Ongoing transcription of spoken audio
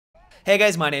Hey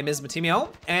guys, my name is Matimio,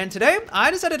 and today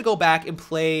I decided to go back and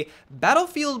play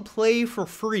Battlefield Play for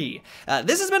Free.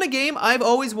 This has been a game I've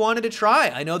always wanted to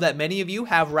try. I know that many of you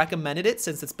have recommended it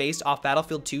since it's based off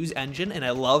Battlefield 2's engine, and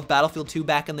I loved Battlefield 2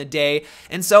 back in the day,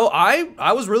 and so I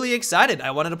was really excited.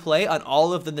 I wanted to play on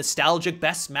all of the nostalgic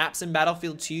best maps in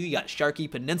Battlefield 2. You got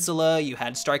Sharky Peninsula, you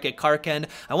had Stark at Karkin.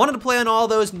 I wanted to play on all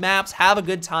those maps, have a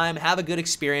good time, have a good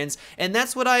experience, and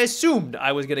that's what I assumed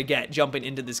I was gonna get jumping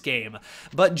into this game.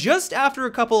 But just after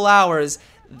a couple hours,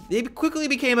 it quickly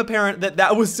became apparent that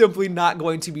that was simply not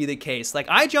going to be the case. Like,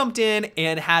 I jumped in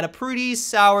and had a pretty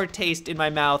sour taste in my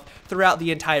mouth throughout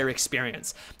the entire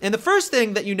experience. And the first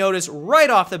thing that you notice right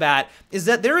off the bat is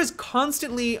that there is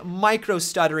constantly micro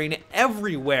stuttering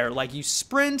everywhere. Like, you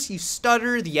sprint, you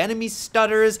stutter, the enemy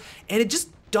stutters, and it just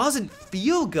doesn't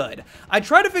feel good. I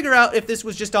tried to figure out if this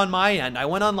was just on my end. I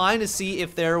went online to see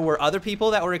if there were other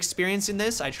people that were experiencing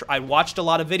this. I watched a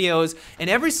lot of videos, and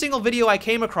every single video I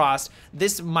came across,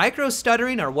 this micro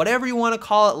stuttering, or whatever you want to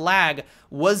call it, lag,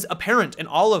 was apparent in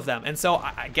all of them. And so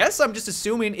I guess I'm just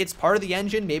assuming it's part of the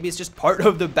engine. Maybe it's just part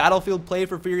of the Battlefield Play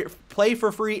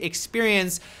for Free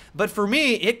experience. But for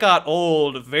me, it got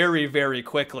old very, very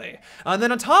quickly. And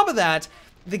then on top of that,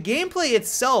 the gameplay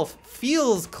itself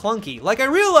feels clunky. Like, I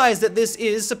realize that this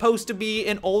is supposed to be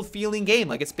an old feeling game,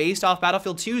 like it's based off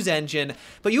Battlefield 2's engine,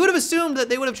 but you would have assumed that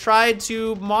they would have tried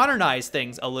to modernize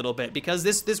things a little bit, because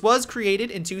this was created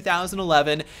in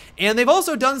 2011, and they've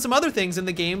also done some other things in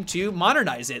the game to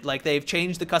modernize it. Like, they've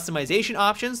changed the customization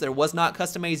options. There was not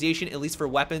customization, at least for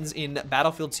weapons, in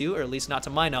Battlefield 2, or at least not to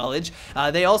my knowledge.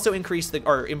 They also improved the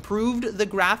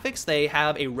graphics. They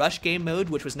have a rush game mode,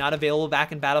 which was not available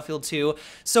back in Battlefield 2.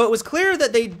 So it was clear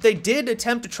that they did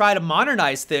attempt to try to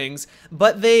modernize things,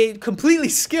 but they completely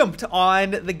skimped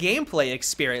on the gameplay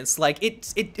experience. Like,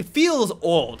 it feels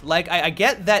old. Like, I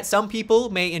get that some people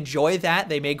may enjoy that.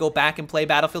 They may go back and play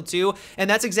Battlefield 2, and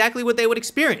that's exactly what they would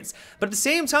experience. But at the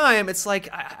same time, it's like,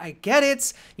 I get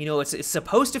it. You know, it's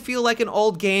supposed to feel like an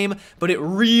old game, but it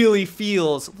really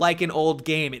feels like an old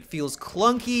game. It feels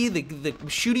clunky. The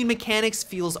shooting mechanics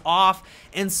feels off.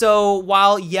 And so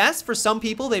while, yes, for some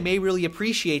people, they may really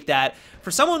appreciate that,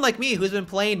 for someone like me who's been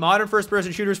playing modern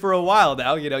first-person shooters for a while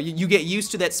now, you know, you get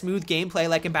used to that smooth gameplay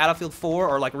like in Battlefield 4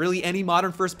 or like really any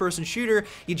modern first-person shooter.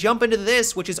 You jump into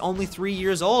this, which is only 3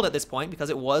 years old at this point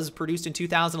because it was produced in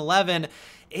 2011.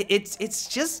 It's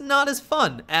just not as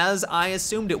fun as I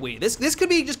assumed it would. This could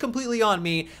be just completely on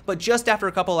me, but just after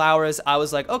a couple hours, I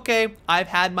was like, okay, I've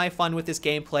had my fun with this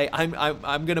gameplay.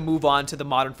 I'm gonna move on to the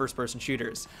modern first-person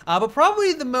shooters. But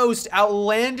probably the most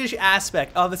outlandish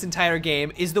aspect of this entire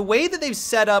game is the way that they've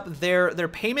set up their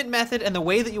payment method and the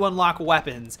way that you unlock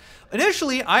weapons.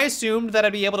 Initially, I assumed that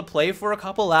I'd be able to play for a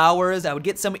couple hours, I would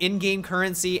get some in-game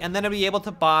currency, and then I'd be able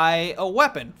to buy a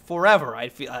weapon forever.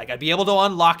 I'd feel like I'd be able to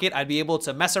unlock it, I'd be able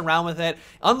to mess around with it,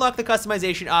 unlock the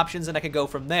customization options, and I could go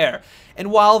from there.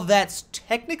 And while that's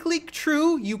technically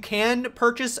true, you can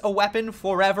purchase a weapon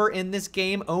forever in this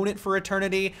game, own it for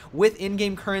eternity with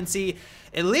in-game currency.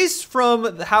 At least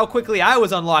from how quickly I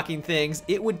was unlocking things,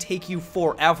 it would take you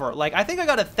forever. Like, I think I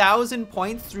got 1,000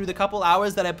 points through the couple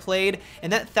hours that I played,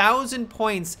 and that 1,000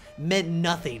 points meant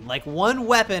nothing. Like, one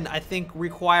weapon, I think,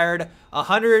 required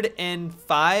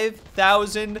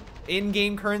 105,000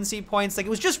 in-game currency points. Like, it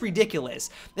was just ridiculous.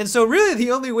 And so really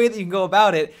the only way that you can go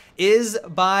about it is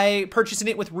by purchasing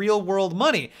it with real-world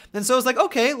money. And so I was like,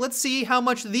 okay, let's see how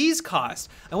much these cost.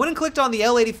 I went and clicked on the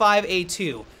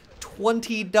L85A2.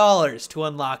 $20 to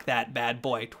unlock that bad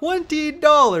boy.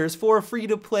 $20 for a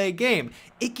free-to-play game.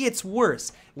 It gets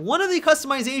worse. One of the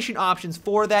customization options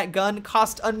for that gun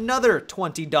cost another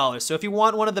 $20. So if you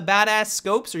want one of the badass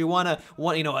scopes, or you want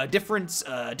a different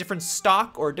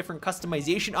stock or a different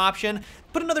customization option,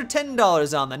 put another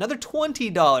 $10 on that, another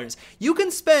 $20. You can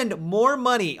spend more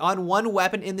money on one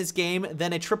weapon in this game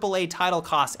than a AAA title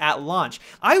costs at launch.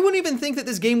 I wouldn't even think that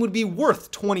this game would be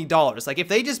worth $20. Like, if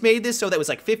they just made this so that it was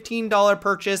like $15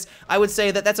 purchase, I would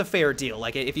say that that's a fair deal.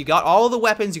 Like, if you got all the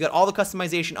weapons, you got all the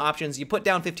customization options, you put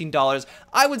down $15,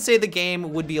 I would say the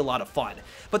game would be a lot of fun.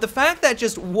 But the fact that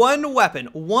just one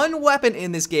weapon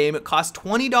in this game costs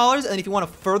 $20, and if you want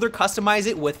to further customize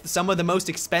it with some of the most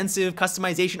expensive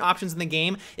customization options in the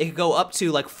game, it could go up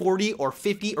to like 40 or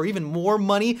 50 or even more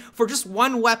money for just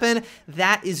one weapon.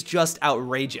 That is just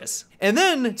outrageous. And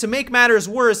then, to make matters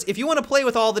worse, if you want to play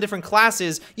with all the different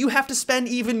classes, you have to spend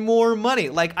even more money.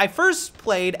 Like, I first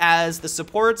played as the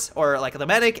support, or like the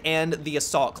medic, and the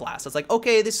assault class. It's like,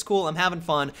 okay, this is cool, I'm having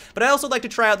fun, but I also like to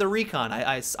try out the recon.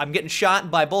 I'm getting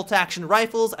shot by bolt-action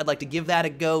rifles. I'd like to give that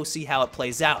a go, see how it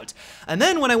plays out. And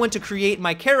then when I went to create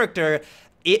my character,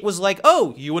 it was like,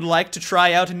 oh, you would like to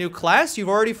try out a new class?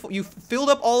 You've filled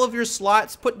up all of your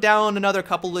slots, put down another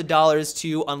couple of dollars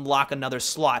to unlock another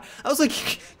slot. I was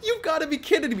like, you've got to be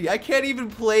kidding me. I can't even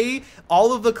play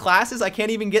all of the classes. I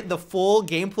can't even get the full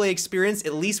gameplay experience,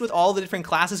 at least with all the different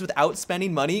classes, without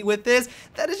spending money with this.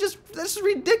 That's just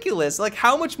ridiculous. Like,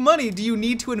 how much money do you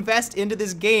need to invest into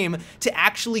this game to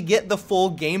actually get the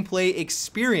full gameplay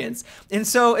experience? And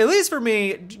so, at least for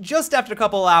me, just after a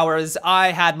couple hours,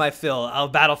 I had my fill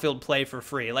of Battlefield Play for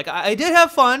free. Like, I did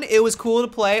have fun. It was cool to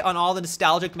play on all the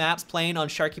nostalgic maps. Playing on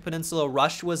Sharky Peninsula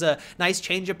Rush was a nice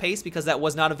change of pace because that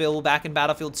was not available back in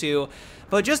Battlefield 2.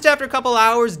 But just after a couple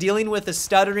hours dealing with the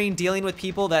stuttering, dealing with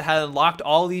people that had unlocked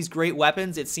all these great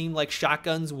weapons, it seemed like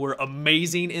shotguns were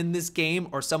amazing in this game,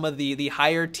 or some of the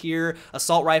higher tier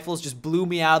assault rifles just blew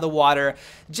me out of the water.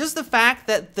 Just the fact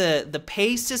that the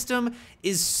pay system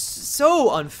is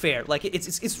so unfair. Like,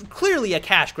 it's clearly a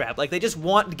cash grab. Like, they just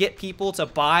want to get people to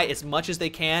buy as much as they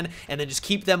can and then just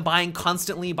keep them buying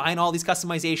constantly, buying all these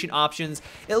customization options.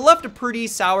 It left a pretty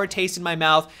sour taste in my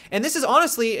mouth, and this is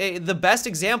honestly the best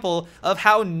example of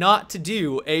how not to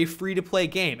do a free-to-play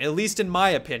game, at least in my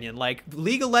opinion. Like,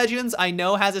 League of Legends, I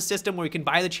know, has a system where you can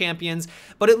buy the champions,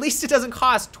 but at least it doesn't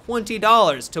cost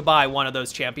 $20 to buy one of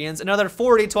those champions, another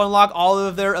 $40 to unlock all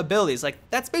of their abilities. Like,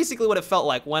 that's basically what it felt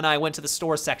like when I went to the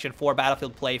store section for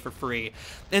Battlefield Play for free.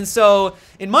 And so,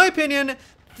 in my opinion,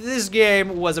 this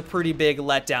game was a pretty big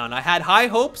letdown. I had high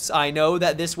hopes. I know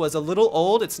that this was a little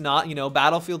old. It's not, you know,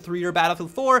 Battlefield 3 or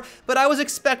Battlefield 4, but I was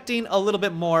expecting a little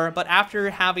bit more. But after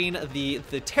having the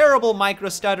terrible micro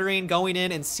stuttering, going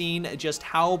in and seeing just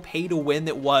how pay to win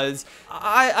it was,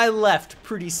 I left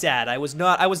pretty sad. I was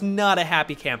not a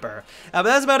happy camper. But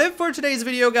that's about it for today's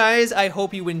video, guys. I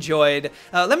hope you enjoyed.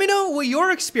 Let me know what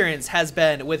your experience has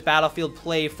been with Battlefield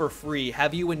Play for free.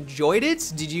 Have you enjoyed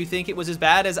it? Did you think it was as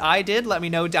bad as I did? Let me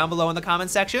know down below in the comment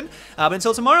section. But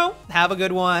until tomorrow, have a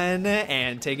good one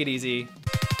and take it easy.